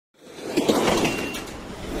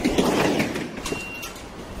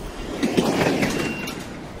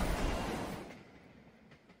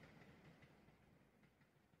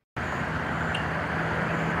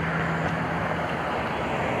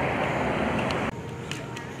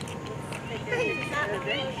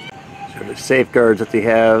So the safeguards that they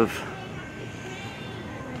have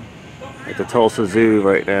at the Tulsa Zoo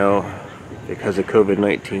right now because of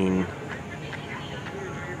COVID-19.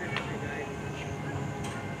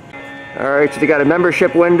 Alright, so they got a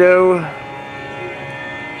membership window.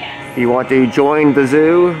 If you want to join the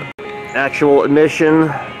zoo, actual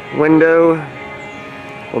admission window.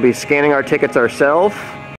 We'll be scanning our tickets ourselves.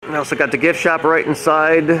 I also got the gift shop right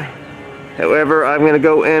inside. However, I'm going to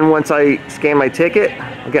go in once I scan my ticket.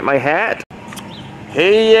 I'll get my hat.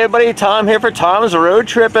 Hey everybody, Tom here for Tom's Road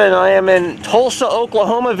Trip, and I am in Tulsa,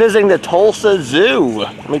 Oklahoma visiting the Tulsa Zoo.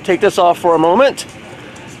 Let me take this off for a moment.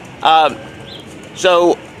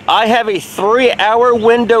 So I have a 3-hour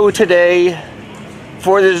window today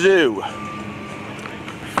for the zoo.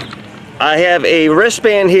 I have a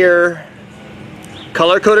wristband here,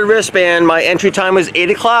 color-coded wristband. My entry time was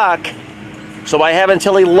 8 o'clock, so I have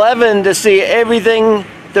until 11 to see everything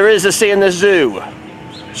there is to see in the zoo.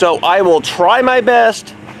 So I will try my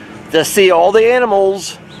best to see all the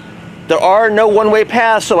animals. There are no one-way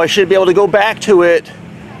paths, so I should be able to go back to it.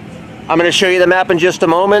 I'm going to show you the map in just a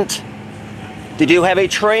moment. They do have a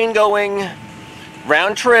train going,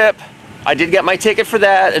 round trip. I did get my ticket for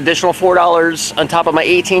that, additional $4 on top of my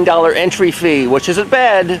 $18 entry fee, which isn't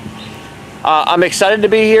bad. I'm excited to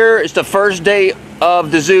be here. It's the first day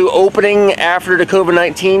of the zoo opening after the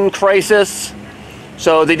COVID-19 crisis.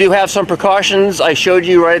 So they do have some precautions. I showed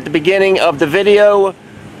you right at the beginning of the video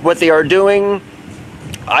what they are doing.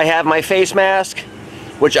 I have my face mask,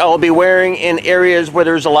 which I will be wearing in areas where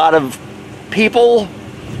there's a lot of people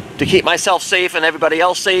to keep myself safe and everybody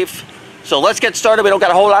else safe. So let's get started. We don't got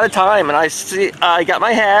a whole lot of time. And I got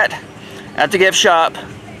my hat at the gift shop.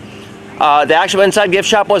 The actual inside gift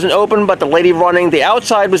shop wasn't open, but the lady running the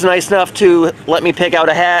outside was nice enough to let me pick out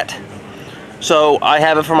a hat. So I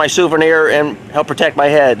have it for my souvenir and help protect my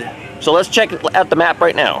head. So let's check out the map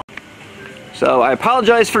right now. So I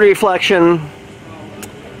apologize for the reflection,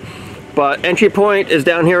 but entry point is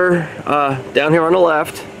down here on the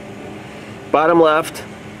left, bottom left.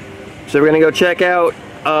 So we're gonna go check out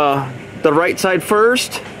the right side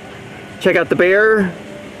first, check out the bear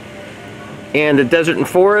and the desert and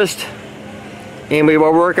forest, and we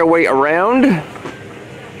will work our way around.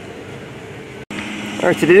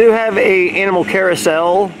 Alright, so they do have a animal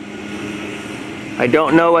carousel. I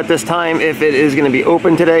don't know at this time if it is going to be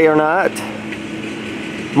open today or not.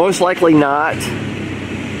 Most likely not.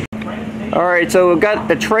 Alright, so we've got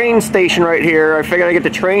the train station right here. I figured I'd get the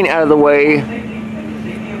train out of the way.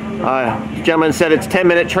 The gentleman said it's a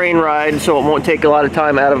 10-minute train ride, so it won't take a lot of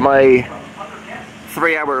time out of my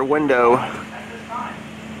 3-hour window.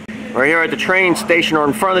 Right here at the train station, or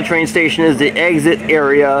in front of the train station, is the exit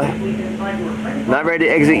area. Not ready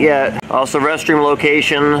to exit yet. Also restroom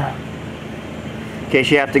location, in case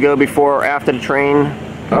you have to go before or after the train.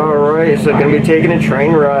 Alright, so gonna be taking a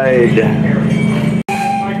train ride.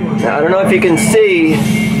 Now I don't know if you can see,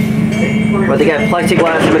 but they got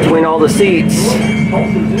plexiglass in between all the seats.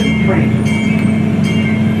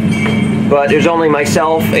 But there's only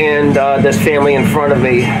myself and this family in front of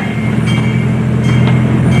me.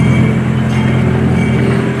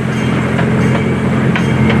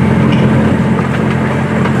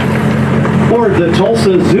 Board the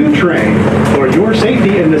Tulsa Zoo train. For your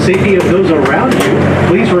safety and the safety of those around you,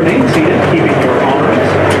 please remain seated, keeping your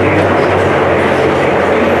arms, hands.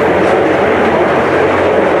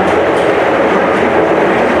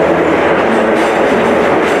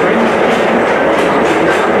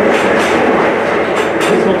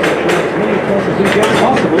 This helps ensure as many Tulsa Zoo guests as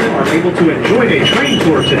possible are able to enjoy a train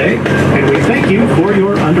tour today, and we thank you for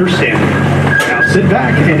your understanding. Now sit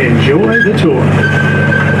back and enjoy the tour.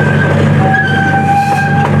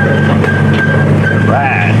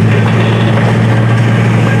 Right.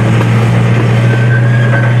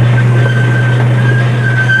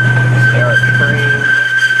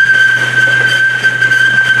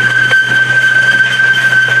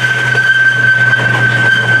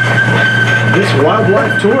 This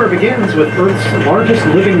wildlife tour begins with Earth's largest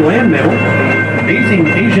living land mammal, amazing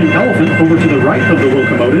Asian elephant over to the right of the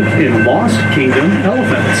locomotive in Lost Kingdom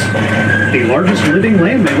Elephants. The largest living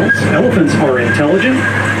land mammals, elephants are intelligent,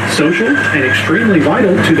 social, and extremely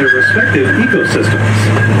vital to their respective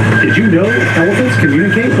ecosystems. Did you know elephants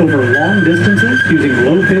communicate over long distances using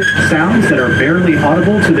low-pitched sounds that are barely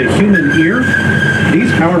audible to the human ear?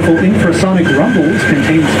 These powerful infrasonic rumbles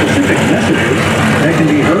contain specific messages that can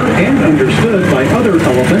be heard and understood by other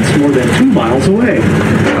elephants more than 2 miles away.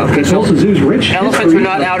 Okay, so Tulsa Zoo's rich elephants are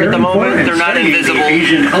not out at the moment. They're not invisible. The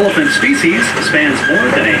Asian elephant species spans more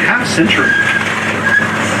than a half-century.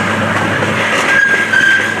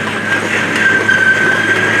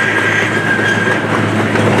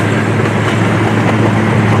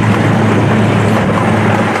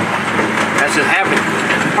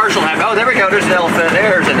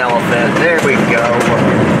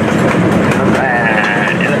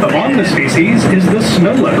 species is the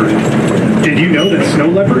snow leopard. Did you know that snow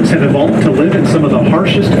leopards have evolved to live in some of the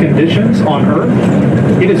harshest conditions on Earth?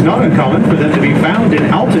 It is not uncommon for them to be found in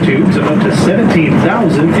altitudes of up to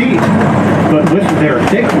 17,000 feet. But with their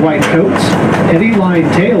thick white coats, heavy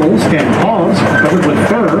lined tails, and paws covered with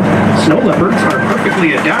fur, snow leopards are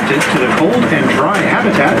perfectly adapted to the cold and dry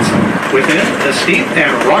habitats within the steep and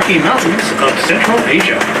rocky mountains of Central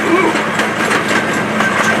Asia.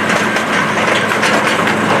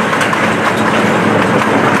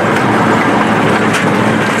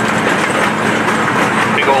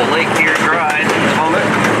 Big old lake here dry at the moment.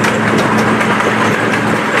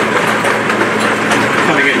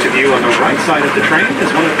 Coming into view on the right side of the train is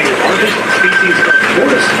one of the largest species of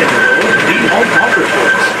tortoise in the world, the aldabra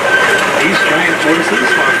tortoise. These giant tortoises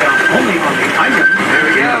are found only on the island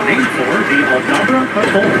they are named for, the Aldabra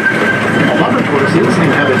atoll. Aldabra tortoises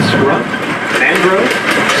inhabit scrub, mangrove,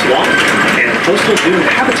 swamp, and coastal dune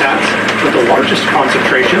habitats, but the largest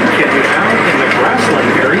concentration can be found in the grassland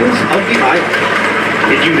areas of the island.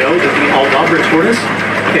 Did you know that the Aldabra tortoise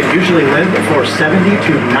can usually live for 70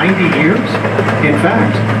 to 90 years? In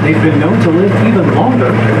fact, they've been known to live even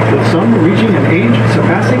longer, with some reaching an age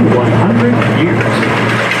surpassing 100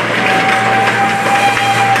 years.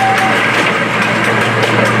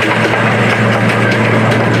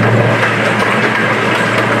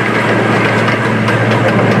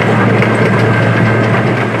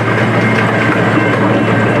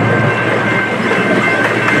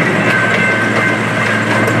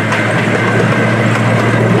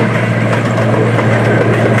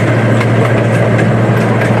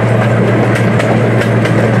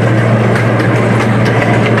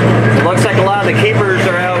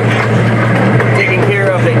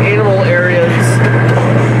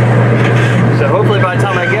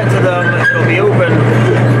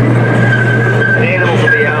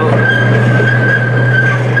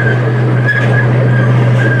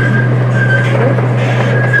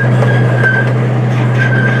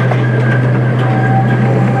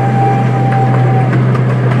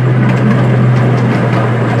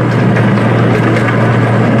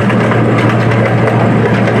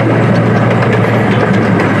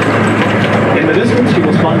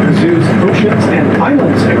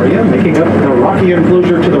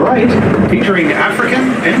 Featuring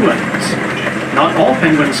African penguins. Not all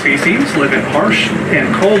penguin species live in harsh and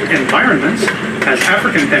cold environments, as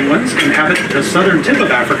African penguins inhabit the southern tip of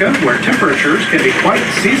Africa, where temperatures can be quite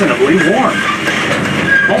seasonably warm.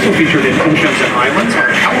 Also featured in oceans and islands are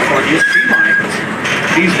California's sea lions.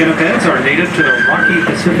 These pinnipeds are native to the rocky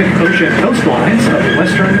Pacific Ocean coastlines of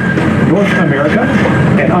western North America,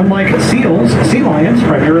 and unlike seals, sea lions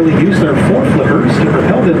primarily use their foreflippers to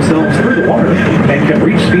propel themselves through the water and can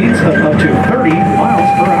reach speeds of up to 30 miles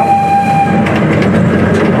per hour.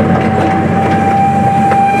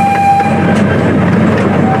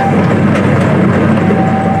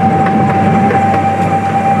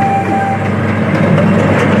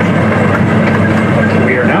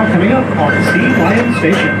 We are now coming up on Sea Lion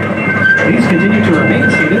Station. Please continue to remain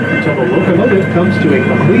seated until the locomotive comes to a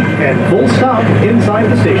complete and full stop inside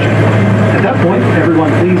the station. At that point,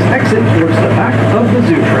 everyone please exit towards the back of the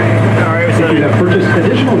zoo train. Alright, so if you have purchased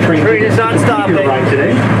additional train tickets to complete your ride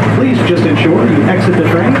today, please just ensure you exit the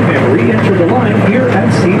train and re-enter the line here at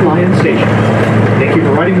Sea Lion Station. Thank you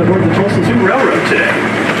for riding aboard the Tulsa Zoo Railroad today.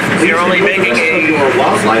 You're only making your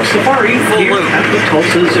wildlife safari here at the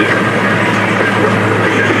Tulsa Zoo.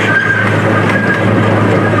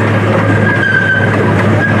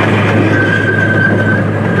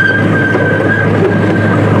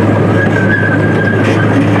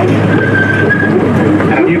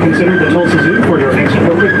 Consider the Tulsa Zoo for your next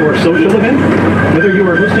corporate or social event. Whether you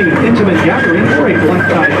are hosting an intimate gathering or a black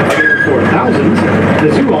tie affair for thousands, the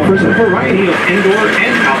zoo offers a variety of indoor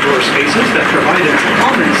and outdoor spaces that provide a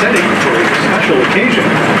common setting for a special occasion.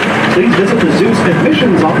 Please visit the zoo's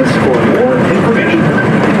admissions office for more information.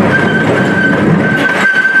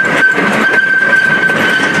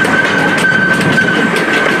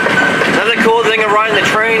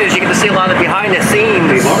 See a lot of behind the scenes.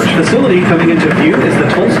 A large facility coming into view is the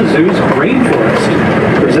Tulsa Zoo's rainforest.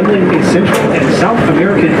 Resembling a Central and South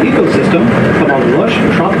American ecosystem among lush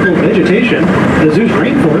tropical vegetation, the zoo's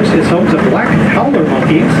rainforest is home to black howler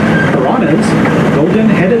monkeys, piranhas,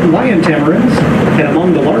 golden-headed lion tamarins, and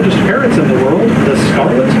among the largest parrots in the world, the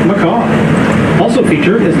scarlet macaw. Also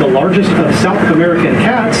featured is the largest of South American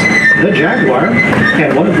cats, the jaguar,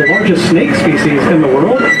 and one of the largest snake species in the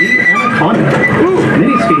world, the anaconda.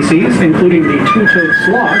 Many species, including the two-toed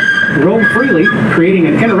sloth, roam freely, creating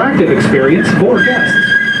an interactive experience for guests.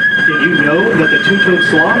 Did you you know that the two-toed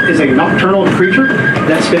sloth is a nocturnal creature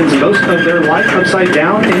that spends most of their life upside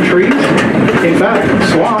down in trees? In fact,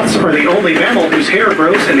 sloths are the only mammal whose hair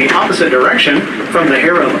grows in the opposite direction from the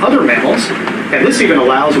hair of other mammals, and this even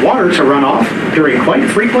allows water to run off during quite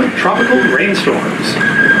frequent tropical rainstorms.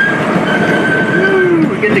 Ooh,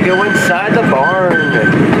 we get to go inside the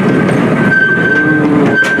barn.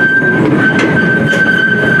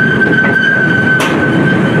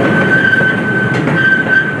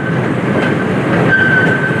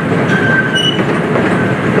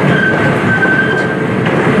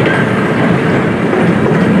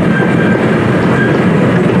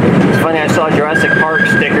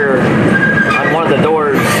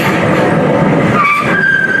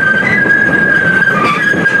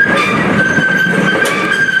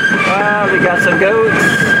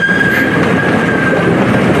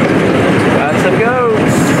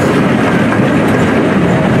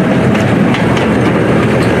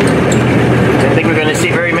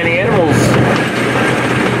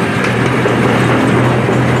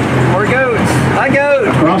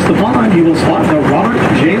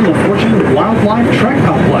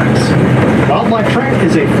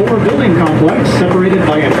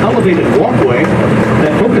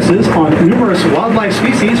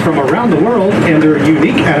 From around the world and their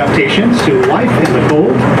unique adaptations to life in the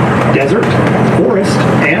cold, desert, forest,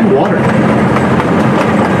 and water.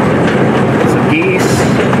 Some geese.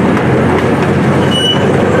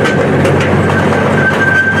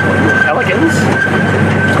 Pelicans.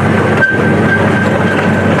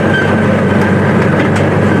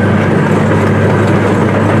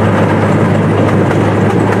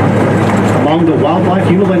 Among the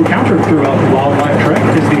wildlife you will encounter throughout the Wildlife Trek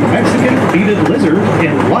is the Mexican beaded lizard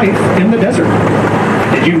in life in the desert.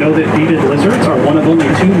 Did you know that beaded lizards are one of only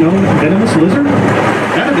 2 known venomous lizards?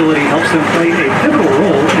 That ability helps them play a pivotal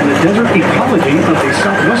role in the desert ecology of the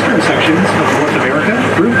southwestern sections of North America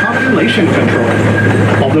through population control.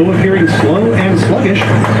 Although appearing slow and sluggish,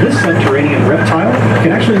 this subterranean reptile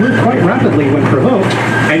can actually move quite rapidly when provoked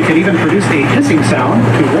and can even produce a hissing sound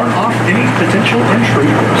to warn off any potential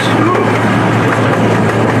intruders.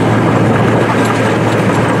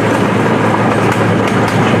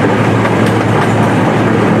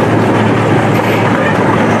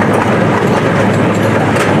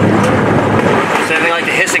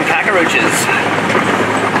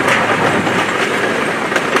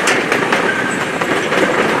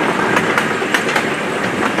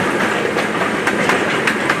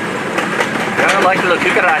 Like little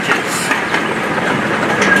cucarachas.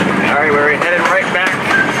 Alright, we're headed right back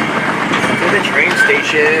to the train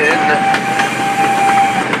station.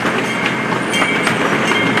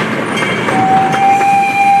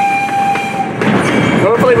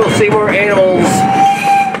 Hopefully we'll see more animals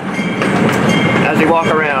as we walk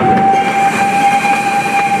around.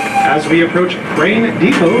 As we approach Crane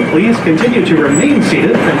Depot, please continue to remain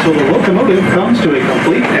seated until the locomotive comes to a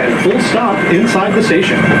complete and full stop inside the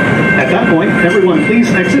station. At that point, everyone please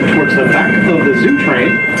exit towards the back of the zoo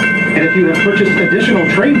train. And if you have purchased additional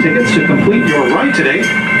train tickets to complete your ride today,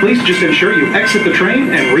 please just ensure you exit the train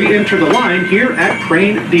and re-enter the line here at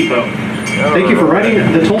Crane Depot. Thank you for riding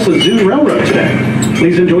the Tulsa Zoo Railroad today.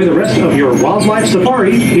 Please enjoy the rest of your wildlife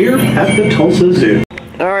safari here at the Tulsa Zoo.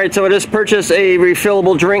 Alright, so I just purchased a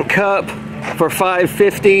refillable drink cup for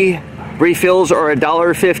 $5.50. Refills are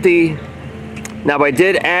 $1.50. Now I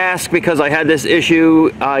did ask because I had this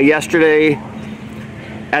issue yesterday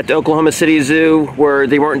at the Oklahoma City Zoo where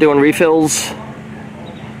they weren't doing refills.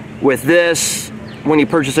 With this, when you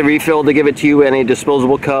purchase a refill, they give it to you in a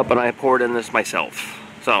disposable cup, and I poured in this myself.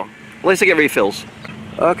 So, at least I get refills.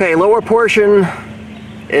 Okay, lower portion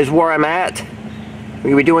is where I'm at.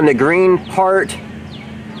 We'll be doing the green part.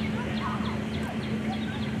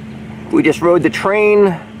 We just rode the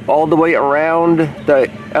train all the way around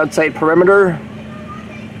the outside perimeter.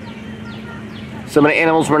 Some of the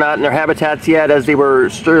animals were not in their habitats yet as they were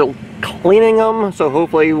still cleaning them, so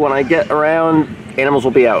hopefully when I get around, animals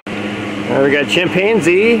will be out. Now we got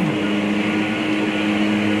chimpanzee.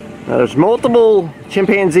 Now there's multiple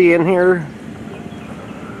chimpanzee in here.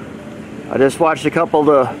 I just watched a couple of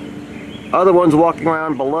the other ones walking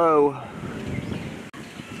around below.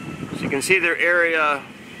 So you can see their area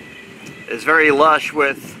is very lush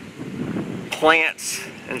with plants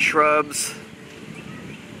and shrubs.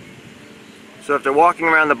 So if they're walking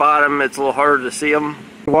around the bottom, it's a little harder to see them.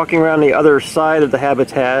 Walking around the other side of the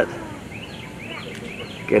habitat.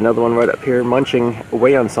 Get another one right up here munching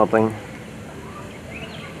away on something.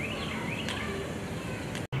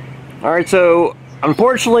 Alright, so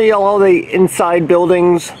unfortunately all the inside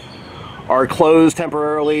buildings are closed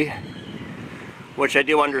temporarily, which I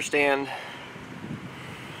do understand.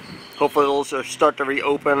 Hopefully it'll start to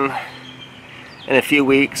reopen in a few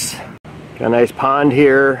weeks. Got a nice pond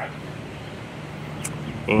here.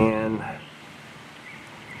 And I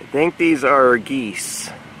think these are geese.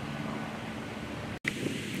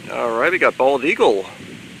 Alright, we got bald eagle.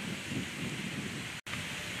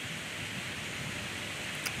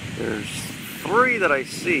 There's 3 that I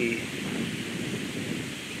see.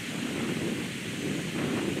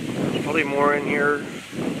 There's probably more in here.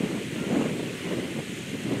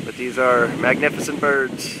 But these are magnificent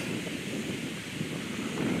birds.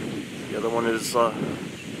 The other one is a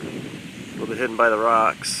little bit hidden by the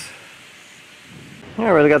rocks.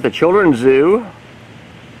 Alright, we got the children's zoo.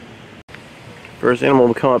 First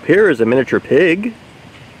animal to come up here is a miniature pig.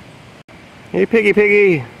 Hey piggy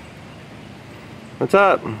piggy! What's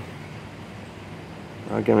up?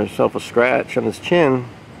 Giving himself a scratch on his chin.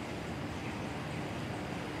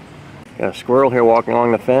 Got a squirrel here walking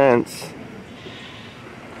along the fence.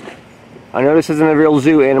 I know this isn't a real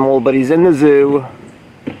zoo animal, but he's in the zoo.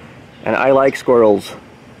 And I like squirrels.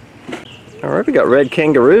 Alright, we got red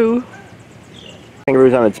kangaroo.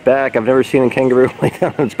 Kangaroo's on its back. I've never seen a kangaroo lay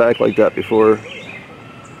down on its back like that before.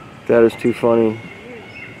 That is too funny.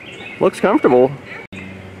 Looks comfortable.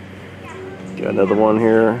 Got another one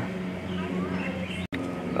here.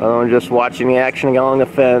 I'm just watching the action along the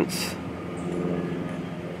fence.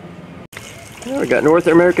 Yeah, we got North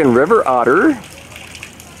American river otter.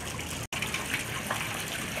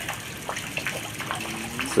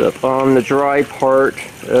 It's up on the dry part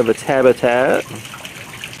of its habitat.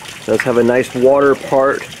 It does have a nice water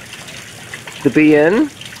part to be in.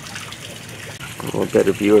 A little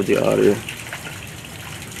better view of the otter.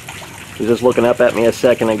 He was just looking up at me a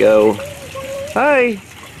second ago. Hi!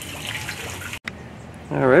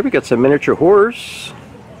 Alright, we got some miniature horse.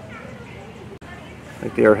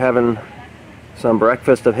 Like they are having some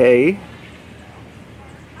breakfast of hay.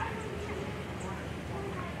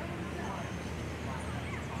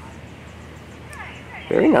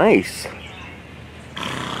 Very nice.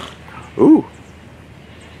 Ooh.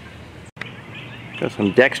 Got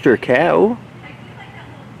some Dexter cow.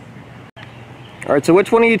 Alright, so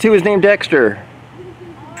which one of you two is named Dexter?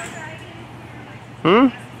 Hmm?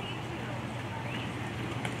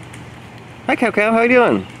 Hi, Cow Cow. How you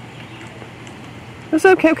doing? What's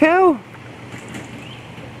up, Cow Cow?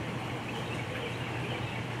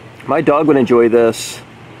 My dog would enjoy this.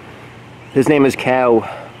 His name is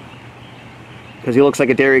Cow. Because he looks like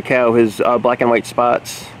a dairy cow. His black and white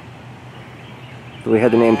spots. So we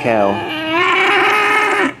had the name Cow.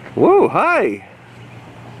 Whoa, hi!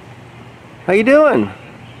 How you doing?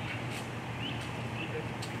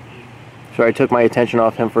 Sorry, I took my attention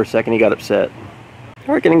off him for a second. He got upset.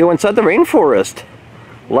 Alright, gonna go inside the rainforest.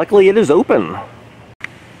 Luckily it is open.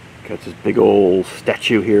 Got this big old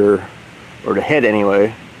statue here. Or the head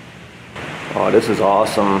anyway. Oh, this is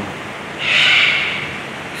awesome.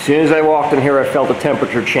 As soon as I walked in here I felt the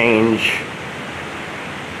temperature change.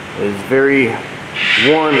 It is very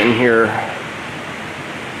warm in here.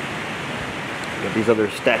 Got these other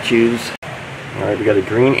statues. Alright, we got a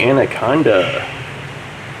green anaconda.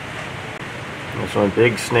 This one, a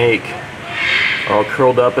big snake. All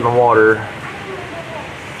curled up in the water.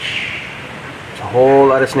 It's a whole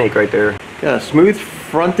lot of snake right there. Got a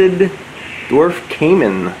smooth-fronted dwarf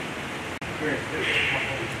caiman.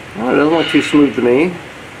 Oh, it doesn't look too smooth to me.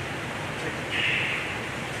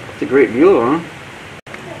 It's a great view of them.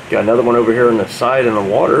 Got another one over here on the side in the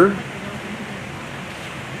water.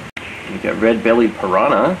 You got red-bellied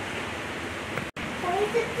piranha.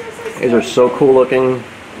 These are so cool looking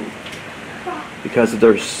because of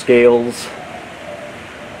their scales.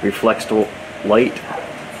 Reflects the light.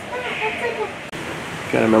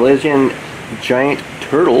 Got a Malaysian giant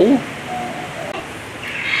turtle.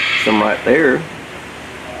 Some right there.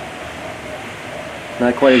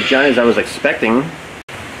 Not quite as giant as I was expecting.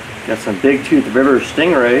 Got some big tooth river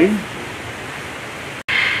stingray.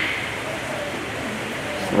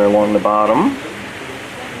 Somewhere along the bottom.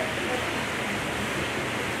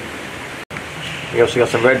 We also got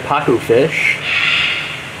some red pacu fish.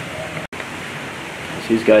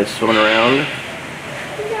 These guys swimming around.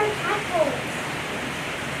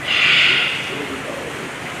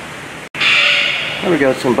 Then we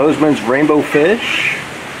got some Bozeman's rainbow fish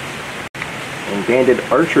and banded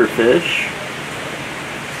archer fish.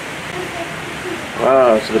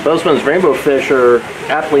 Wow, so the Bozeman's rainbow fish are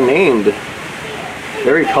aptly named.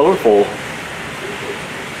 Very colorful.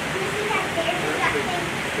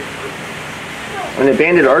 And the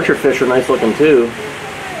banded archer fish are nice looking too.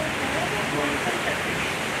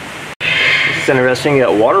 It's interesting, you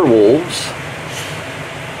got water wolves.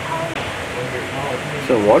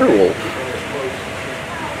 So water wolf.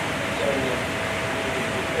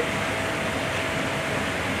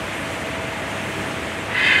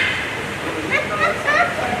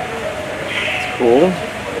 cool.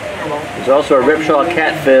 There's also a ripsaw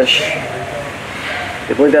catfish.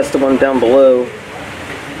 I believe that's the one down below.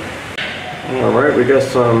 Alright, we got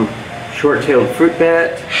some short-tailed fruit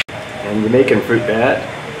bat and Jamaican fruit bat.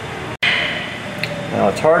 Now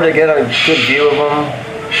it's hard to get a good view of them,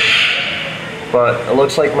 but it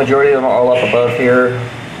looks like the majority of them are all up above here.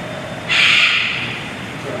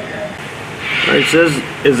 Alright, it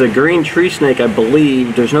says is a green tree snake, I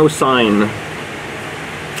believe. There's no sign.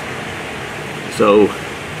 So,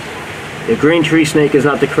 if green tree snake is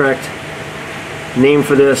not the correct name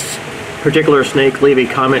for this particular snake, leave a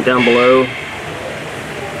comment down below.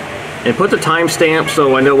 And put the timestamp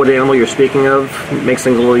so I know what animal you're speaking of. It makes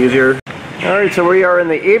things a little easier. Alright, so we are in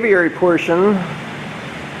the aviary portion.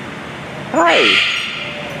 Hi!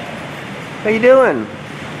 How you doing?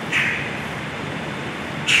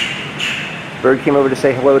 Bird came over to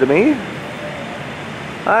say hello to me.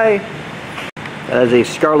 Hi! That is a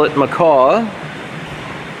scarlet macaw.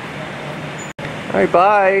 Alright,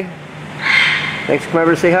 bye! Thanks for coming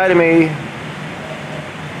over to say hi to me.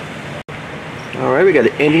 Alright, we got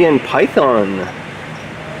an Indian python.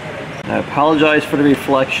 I apologize for the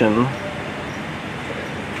reflection.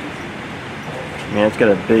 Man, it's got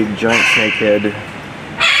a big giant snake head.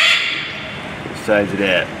 Besides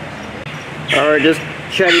that. Alright, this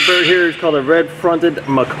chatty bird here is called a red-fronted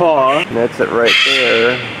macaw. And that's it right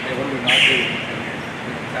there.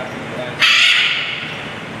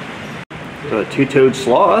 So a two-toed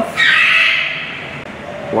sloth.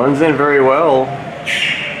 Blends in very well.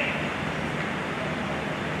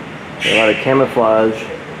 A lot of camouflage.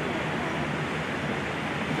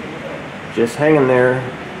 Just hanging there.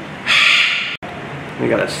 We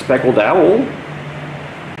got a speckled owl.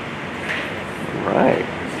 Alright.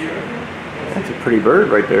 That's a pretty bird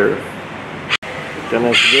right there. Got a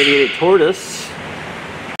nice radiated tortoise.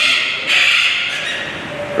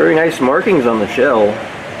 Very nice markings on the shell.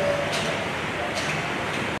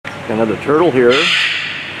 Got another turtle here.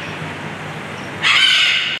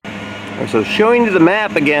 And so showing you the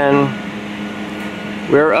map again,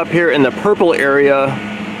 we're up here in the purple area,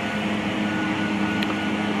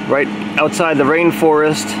 right outside the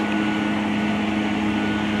rainforest.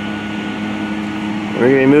 We're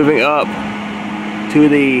going to be moving up to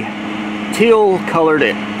the teal colored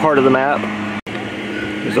part of the map.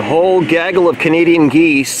 There's a whole gaggle of Canadian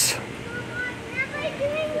geese.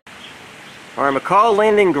 Our Macaw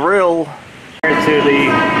Landing Grill. Here to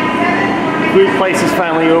the food place is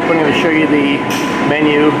finally open. I'm going to show you the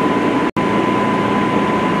menu.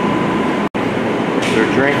 Their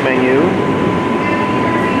drink menu.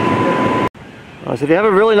 So they have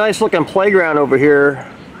a really nice looking playground over here.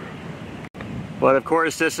 But of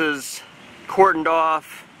course this is cordoned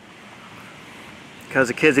off because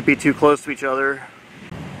the kids would be too close to each other.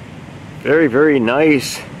 Very, very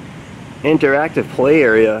nice interactive play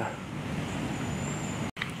area.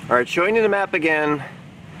 Alright, showing you the map again.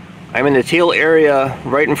 I'm in the teal area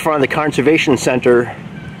right in front of the Conservation Center.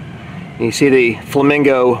 You see the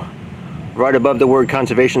flamingo right above the word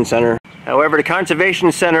Conservation Center. However, the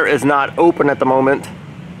Conservation Center is not open at the moment.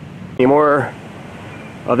 Any more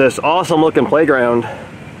of this awesome looking playground.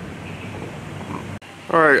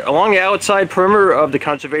 Alright, along the outside perimeter of the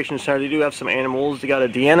Conservation Center, they do have some animals. They got a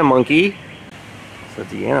Deanna monkey. So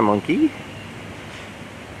Deanna monkey.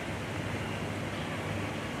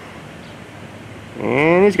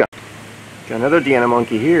 And he's gone. Got another Deanna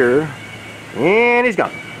monkey here. And he's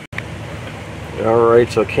gone. Alright,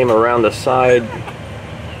 so came around the side.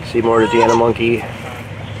 See more of the Deanna monkey.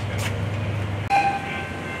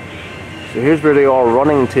 So here's where they're all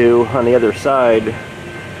running to on the other side.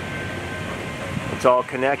 It's all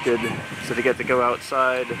connected, so they get to go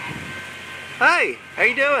outside. Hi, how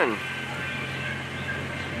you doing?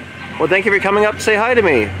 Well, thank you for coming up to say hi to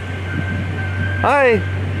me. Hi.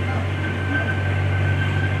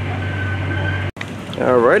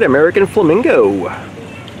 Alright, American flamingo.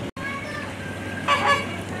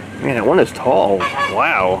 Man, that one is tall.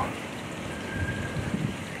 Wow.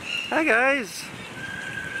 Hi guys.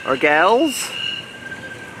 Or gals.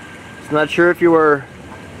 Just not sure if you were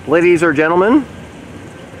ladies or gentlemen.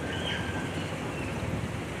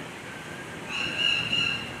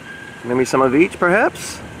 Maybe some of each,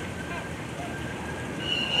 perhaps?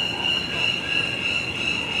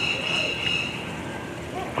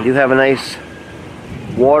 You do have a nice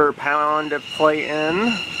water pond to play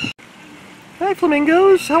in. Hi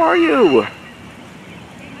flamingos, how are you?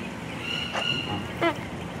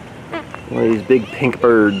 One of these big pink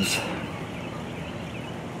birds.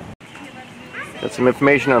 Got some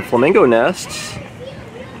information on flamingo nests.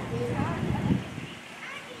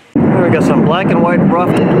 We got some black and white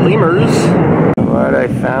ruffed lemurs. Alright, I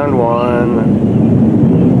found one.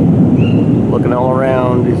 Looking all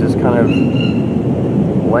around, he's just kind of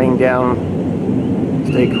laying down.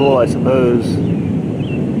 Stay cool, I suppose.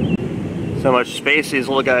 So much space these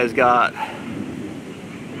little guys got.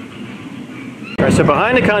 Alright, so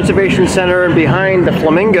behind the conservation center and behind the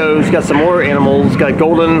flamingos, got some more animals. Got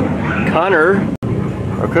golden conure,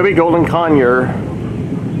 or could be golden conure,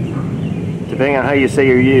 depending on how you say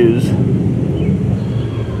your use.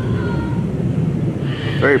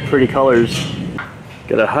 Very pretty colors.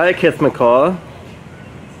 Got a high-kith macaw.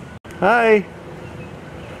 Hi.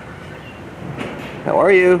 How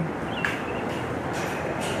are you?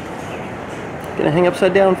 Gonna hang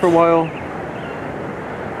upside down for a while.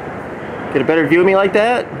 Get a better view of me like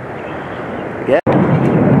that? Yeah.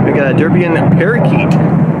 We got a Derbian parakeet.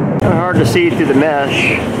 Kind of hard to see through the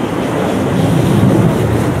mesh.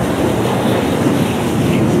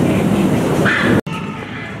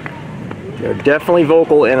 They're definitely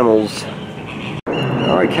vocal animals.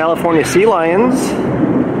 Alright, California sea lions.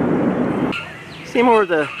 See more of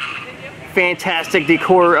the fantastic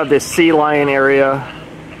decor of this sea lion area.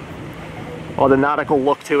 All the nautical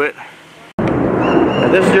look to it. Now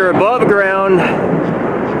this is your above ground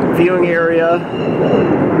viewing area.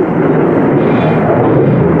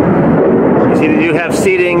 You see they do have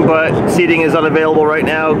seating, but seating is unavailable right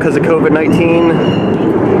now because of COVID-19.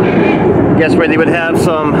 Guess where they would have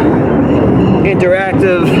some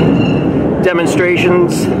interactive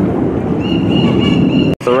demonstrations.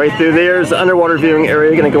 So right through there is the underwater viewing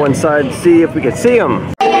area. Gonna go inside and see if we can see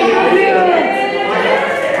them.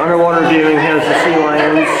 Underwater viewing has the sea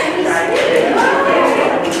lions.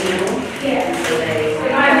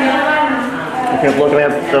 I kept looking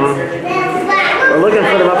at them. We're looking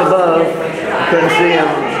for them up above. Couldn't see them.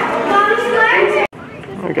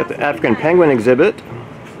 We got the African penguin exhibit.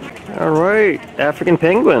 Alright, African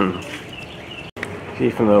penguin. See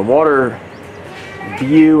from the water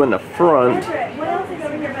view in the front,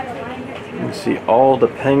 you can see all the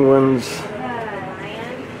penguins.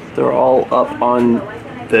 They're all up on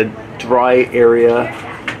the dry area.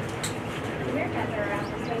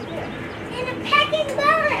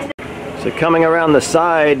 So coming around the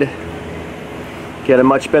side, get a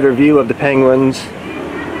much better view of the penguins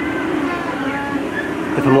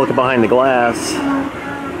if I'm looking behind the glass.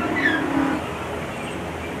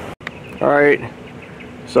 Alright,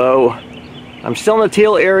 so I'm still in the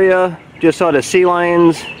teal area, just saw the sea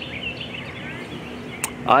lions.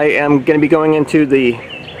 I am going to be going into the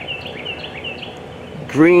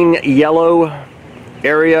green-yellow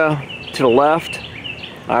area to the left.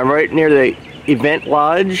 I'm right near the event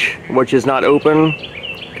lodge, which is not open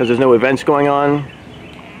because there's no events going on.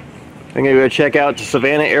 I'm going to go check out the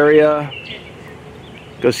savannah area,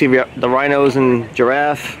 go see the rhinos and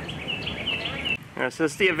giraffe. So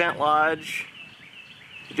this is the event lodge.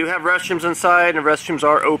 We do have restrooms inside, and the restrooms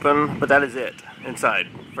are open, but that is it inside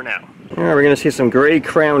for now. Alright, we're going to see some gray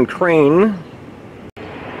crowned crane.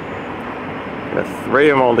 Got 3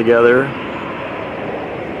 of them all together.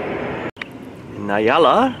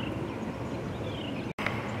 Nyala.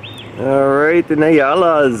 Alright, the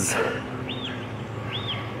Nyalas.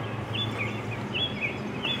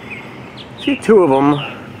 See 2 of them.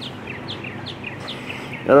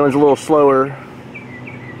 The other one's a little slower.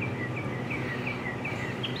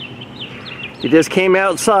 He just came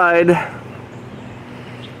outside.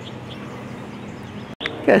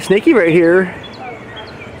 Got a snaky right here.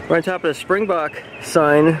 Right on top of the Springbok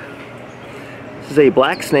sign. This is a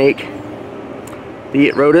black snake. They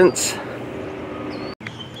eat rodents.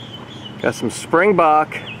 Got some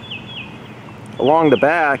Springbok along the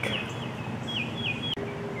back.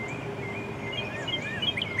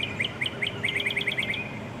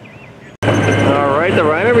 Alright, the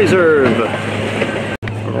Rhino Reserve.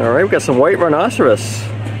 Alright, we've got some white rhinoceros.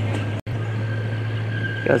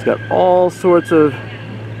 You guys got all sorts of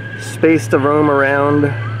space to roam around.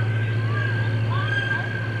 Well,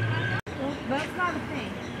 that's not a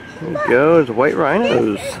thing. There you go, there's white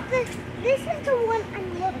rhinos. This is the one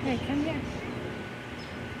I'm looking. Okay, come here.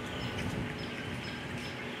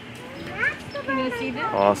 Can you see this?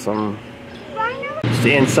 Awesome. It's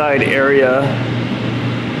the inside area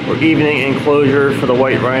or evening enclosure for the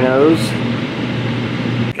white rhinos.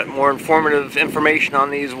 Got more informative information on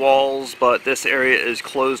these walls, but this area is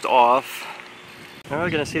closed off. Now we're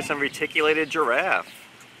going to see some reticulated giraffe.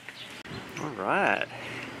 Alright.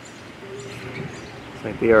 Looks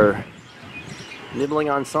like they are nibbling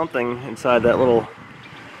on something inside that little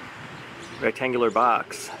rectangular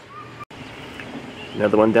box.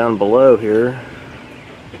 Another one down below here.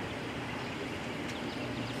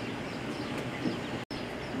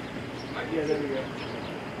 Yeah, there we go.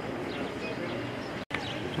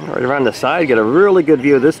 Right around the side, get a really good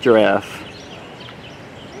view of this giraffe.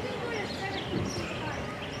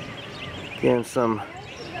 Getting some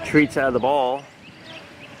treats out of the ball.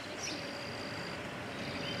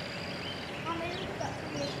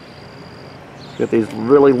 Got these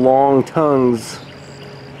really long tongues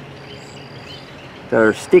that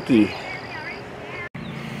are sticky.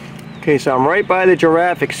 Okay, so I'm right by the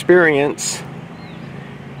giraffe experience.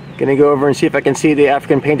 Gonna go over and see if I can see the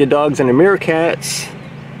African painted dogs and the meerkats.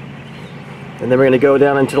 And then we're gonna go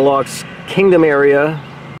down into the Lost Kingdom area.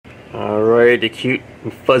 Alright, the cute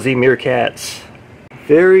and fuzzy meerkats.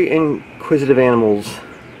 Very inquisitive animals.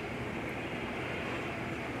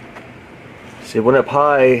 See, one up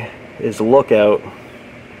high is the lookout.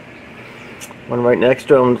 One right next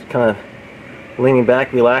to him, kind of leaning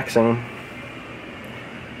back, relaxing.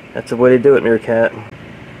 That's the way to do it, meerkat.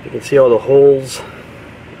 You can see all the holes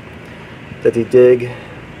that they dig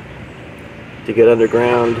to get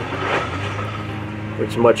underground, where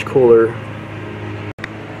it's much cooler.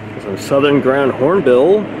 Some southern ground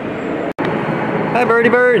hornbill. Hi, birdie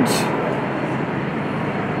birds.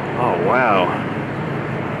 Oh wow.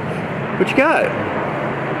 What you got?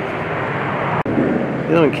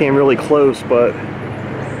 The other one came really close, but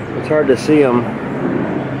it's hard to see him.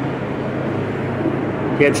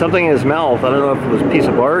 He had something in his mouth. I don't know if it was a piece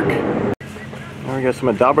of bark. Now we got some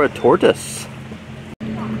Adabra tortoise.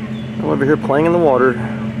 I'm over here playing in the water.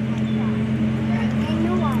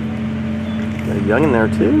 Got a young in there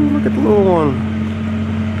too. Look at the little one.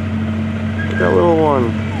 Look at that little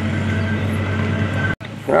one.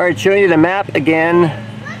 Alright, showing you the map again.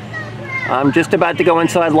 I'm just about to go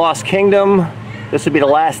inside Lost Kingdom. This will be the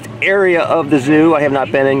last area of the zoo I have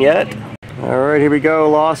not been in yet. Alright, here we go,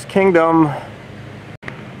 Lost Kingdom.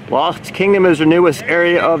 Lost Kingdom is the newest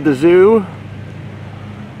area of the zoo.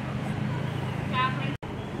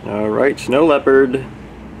 Alright, snow leopard.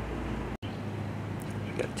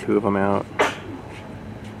 Got two of them out.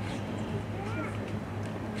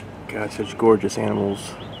 God, such gorgeous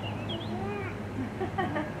animals.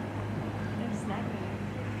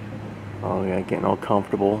 Oh yeah, getting all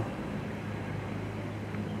comfortable.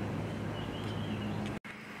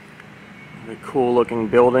 A cool looking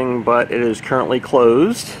building, but it is currently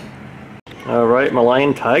closed. Alright,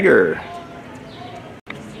 Malayan tiger.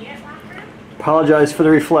 Apologize for the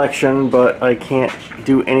reflection, but I can't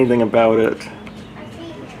do anything about it.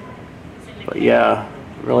 But yeah,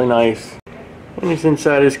 really nice. And he's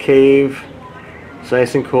inside his cave. It's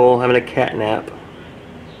nice and cool, having a cat nap.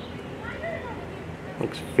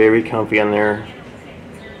 Looks very comfy in there.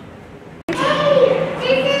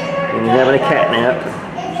 And he's having a cat nap.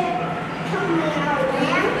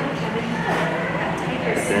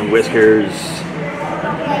 And whiskers.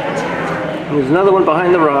 And there's another one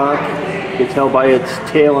behind the rock. You can tell by its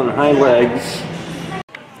tail and hind legs.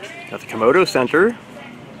 Got the Komodo Center.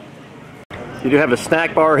 You do have a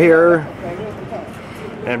snack bar here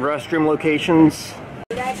and restroom locations.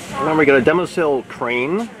 And then we got a demo-sail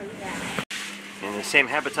crane. In the same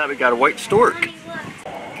habitat we got a white stork.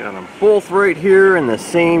 Got them both right here in the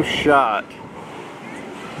same shot.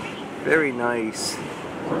 Very nice.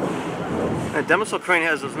 The demo-sail crane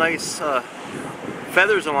has those nice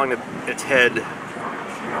feathers along its head.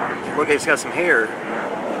 Look, it's got some hair.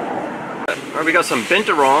 Alright, we got some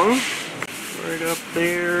binturongs right up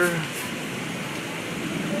there.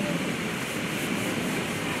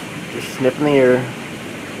 Just sniffing the air.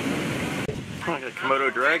 I got a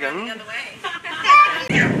Komodo dragon.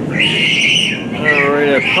 Alright,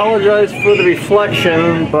 I apologize for the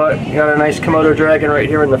reflection, but got a nice Komodo dragon right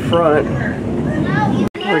here in the front.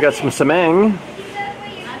 We got some siamang.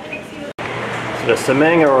 So the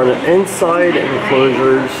siamang are on the inside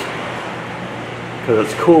enclosures because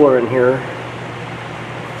it's cooler in here.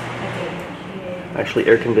 Actually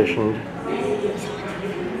air conditioned.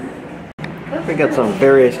 We got some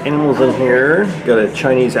various animals in here. Got a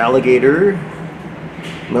Chinese alligator,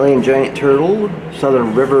 Malayan giant turtle,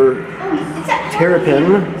 southern river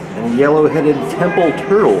terrapin, and yellow-headed temple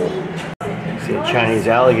turtle. See a Chinese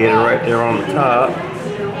alligator right there on the top.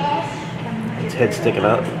 Its head sticking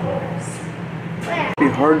up. It'd be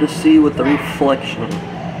hard to see with the reflection.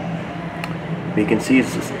 But you can see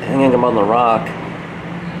it's just hanging him on the rock.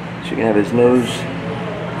 So you can have his nose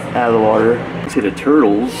out of the water. You can see the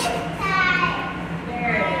turtles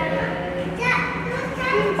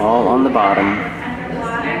all on the bottom.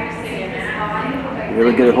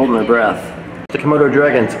 Really good at holding their breath. The Komodo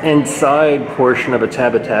dragon's inside portion of its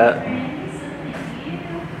habitat,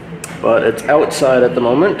 but it's outside at the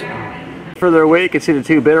moment. Further away you can see the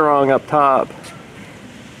two binturong up top.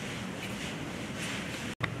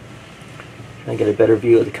 Try to get a better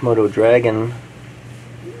view of the Komodo dragon.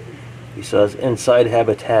 He says inside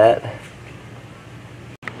habitat.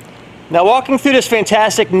 Now walking through this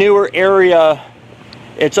fantastic newer area,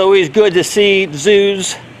 it's always good to see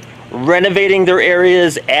zoos renovating their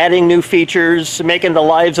areas, adding new features, making the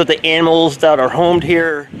lives of the animals that are homed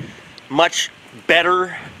here much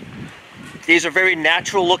better. These are very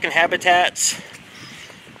natural looking habitats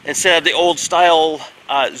instead of the old style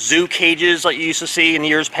zoo cages like you used to see in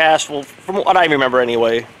years past, well, from what I remember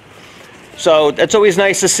anyway. So it's always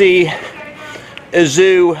nice to see a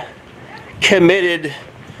zoo committed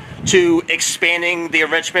to expanding the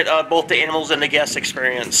enrichment of both the animals and the guest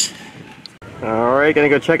experience. Alright, gonna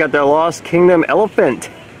go check out the Lost Kingdom elephant.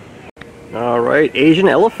 Alright, Asian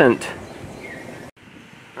elephant.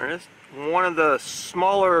 Alright, this is one of the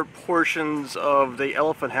smaller portions of the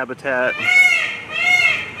elephant habitat.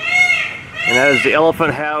 And that is the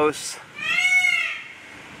elephant house.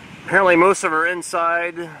 Apparently most of them are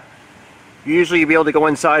inside. Usually you'll be able to go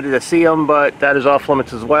inside to see them, but that is off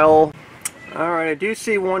limits as well. Alright, I do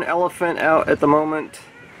see one elephant out at the moment.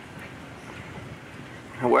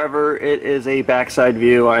 However, it is a backside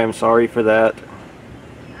view. I am sorry for that.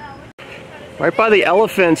 Right by the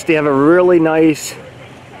elephants, they have a really nice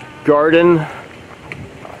garden.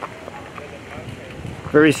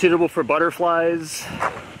 Very suitable for butterflies.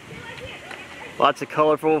 Lots of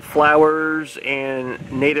colorful flowers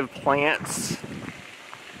and native plants.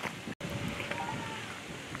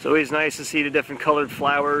 It's always nice to see the different colored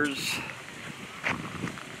flowers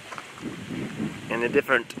and the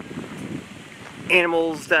different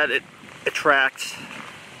animals that it attracts.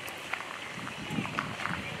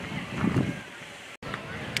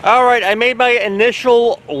 Alright, I made my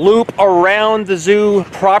initial loop around the zoo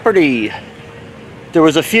property. There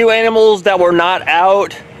was a few animals that were not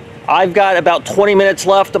out. I've got about 20 minutes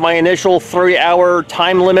left of my initial 3-hour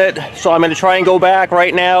time limit, so I'm going to try and go back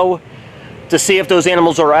right now to see if those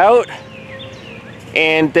animals are out,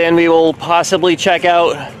 and then we will possibly check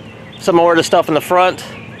out some more of the stuff in the front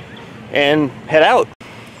and head out.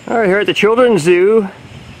 Alright, here at the Children's Zoo,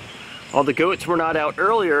 all the goats were not out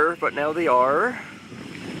earlier, but now they are.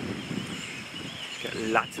 Got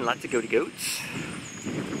lots and lots of goats.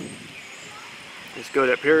 This goat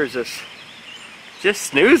up here is just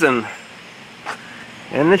snoozing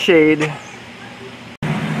in the shade.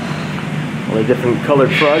 All the different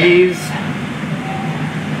colored froggies.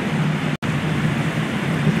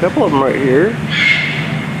 A couple of them right here.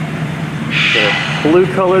 The blue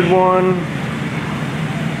colored one.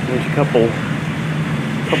 There's a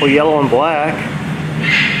couple yellow and black.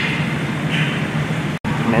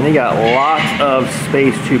 Man, they got lots of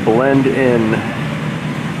space to blend in.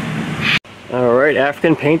 Alright,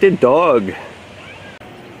 African painted dog.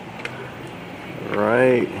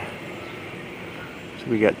 Right. So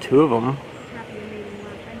we got 2 of them.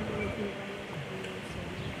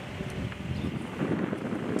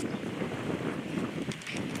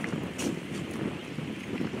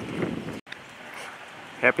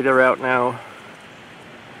 Happy they're out now.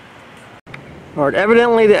 Alright,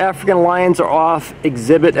 evidently the African lions are off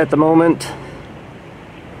exhibit at the moment,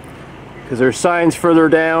 because there's signs further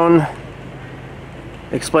down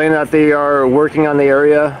explaining that they are working on the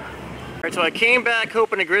area. Alright, so I came back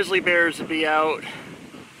hoping the grizzly bears would be out,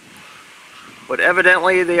 but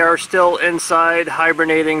evidently they are still inside,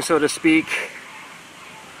 hibernating, so to speak.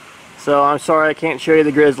 So I'm sorry I can't show you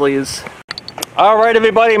the grizzlies. Alright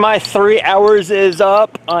everybody, my 3 hours is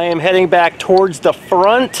up. I am heading back towards the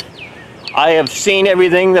front. I have seen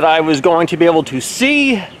everything that I was going to be able to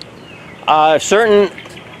see. Certain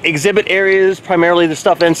exhibit areas, primarily the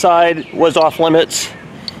stuff inside, was off limits.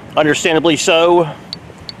 Understandably so.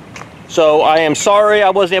 So I am sorry I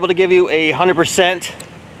wasn't able to give you a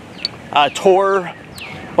 100% tour.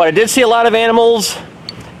 But I did see a lot of animals.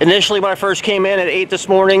 Initially when I first came in at 8 this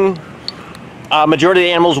morning, majority of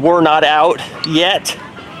the animals were not out yet.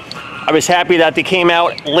 I was happy that they came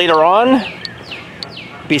out later on.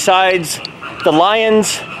 Besides the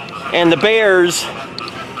lions and the bears,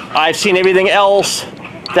 I've seen everything else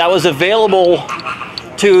that was available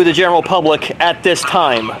to the general public at this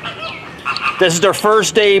time. This is their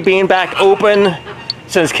first day being back open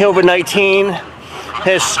since COVID-19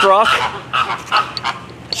 has struck.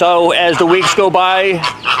 So as the weeks go by,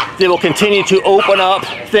 they will continue to open up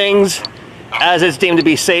things as it's deemed to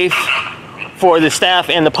be safe for the staff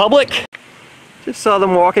and the public. Just saw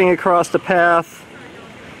them walking across the path.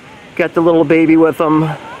 Got the little baby with them.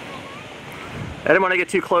 I didn't want to get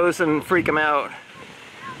too close and freak them out.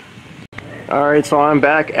 Alright, so I'm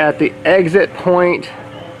back at the exit point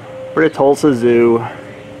for the Tulsa Zoo.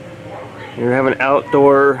 Here we have an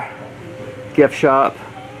outdoor gift shop.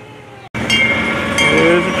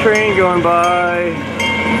 There's a train going by.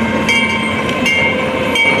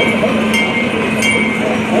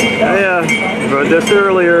 Yeah, rode this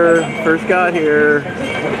earlier, first got here.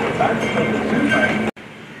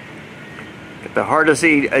 Got the hardest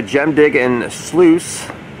to a gem dig and sluice.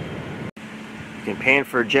 You can pan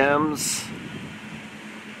for gems.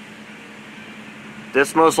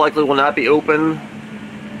 This most likely will not be open.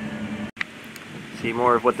 See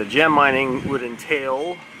more of what the gem mining would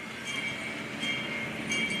entail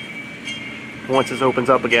once this opens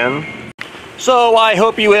up again. So I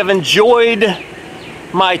hope you have enjoyed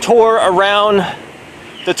my tour around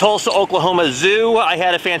the Tulsa, Oklahoma Zoo. I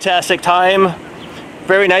had a fantastic time.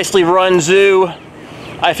 Very nicely run zoo.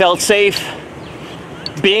 I felt safe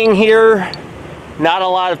being here. Not a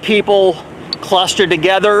lot of people clustered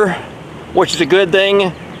together, which is a good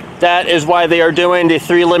thing. That is why they are doing the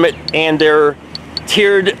 3 limit and their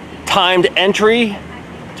tiered timed entry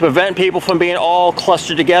to prevent people from being all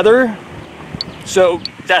clustered together. So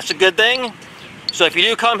that's a good thing. So if you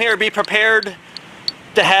do come here, be prepared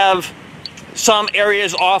to have some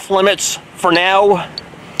areas off limits for now.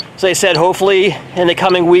 As I said, hopefully in the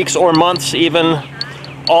coming weeks or months even,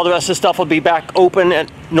 all the rest of the stuff will be back open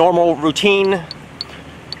at normal routine.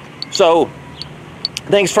 So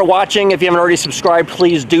thanks for watching. If you haven't already subscribed,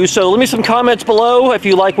 please do so. Leave me some comments below if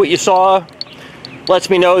you like what you saw. Lets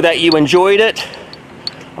me know that you enjoyed it.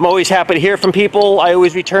 I'm always happy to hear from people. I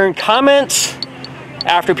always return comments.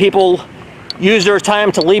 After people use their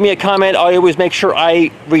time to leave me a comment, I always make sure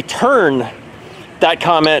I return that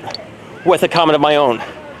comment with a comment of my own.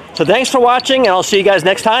 So thanks for watching, and I'll see you guys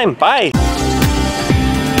next time. Bye.